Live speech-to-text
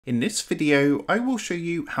In this video, I will show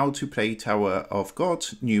you how to play Tower of God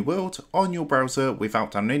New World on your browser without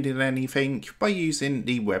downloading anything by using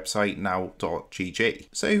the website now.gg.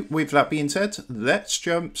 So with that being said, let's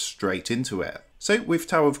jump straight into it. So with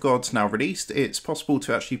Tower of God now released, it's possible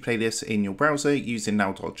to actually play this in your browser using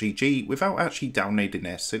now.gg without actually downloading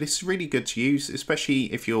this. So this is really good to use,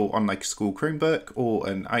 especially if you're on like a school Chromebook or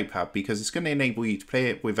an iPad, because it's going to enable you to play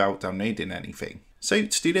it without downloading anything. So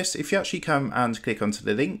to do this, if you actually come and click onto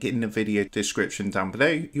the link in the video description down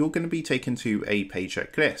below, you're going to be taken to a page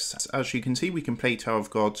like this. As you can see, we can play Tower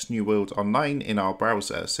of God New World online in our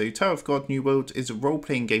browser. So Tower of God New World is a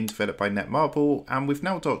role-playing game developed by Netmarble, and with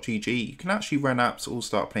now.gg, you can actually run apps or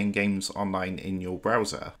start playing games online in your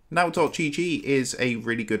browser. Now.gg is a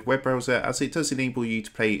really good web browser as it does enable you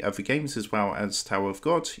to play other games as well as Tower of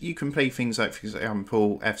God. You can play things like, for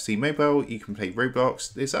example, FC Mobile, you can play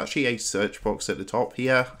Roblox. There's actually a search box at the top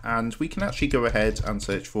here, and we can actually go ahead and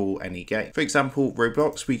search for any game. For example,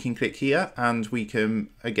 Roblox, we can click here and we can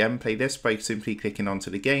again play this by simply clicking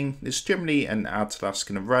onto the game. There's generally an ad that's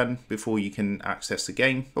going to run before you can access the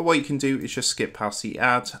game, but what you can do is just skip past the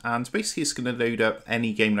ad, and basically it's going to load up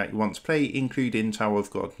any game that you want to play, including Tower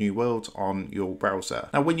of God New World on your browser.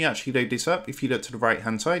 Now when you actually load this up, if you look to the right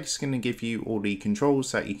hand side, it's going to give you all the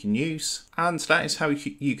controls that you can use, and that is how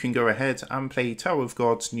you can go ahead and play Tower of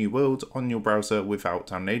God New World on your browser without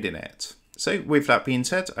downloading it. So with that being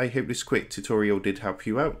said, I hope this quick tutorial did help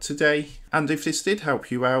you out today, and if this did help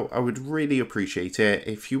you out, I would really appreciate it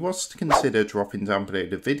if you was to consider dropping down below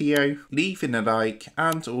the video, leaving a like,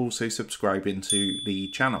 and also subscribing to the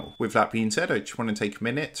channel. With that being said, I just want to take a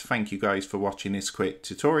minute to thank you guys for watching this quick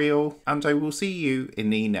tutorial, and I will see you in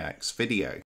the next video.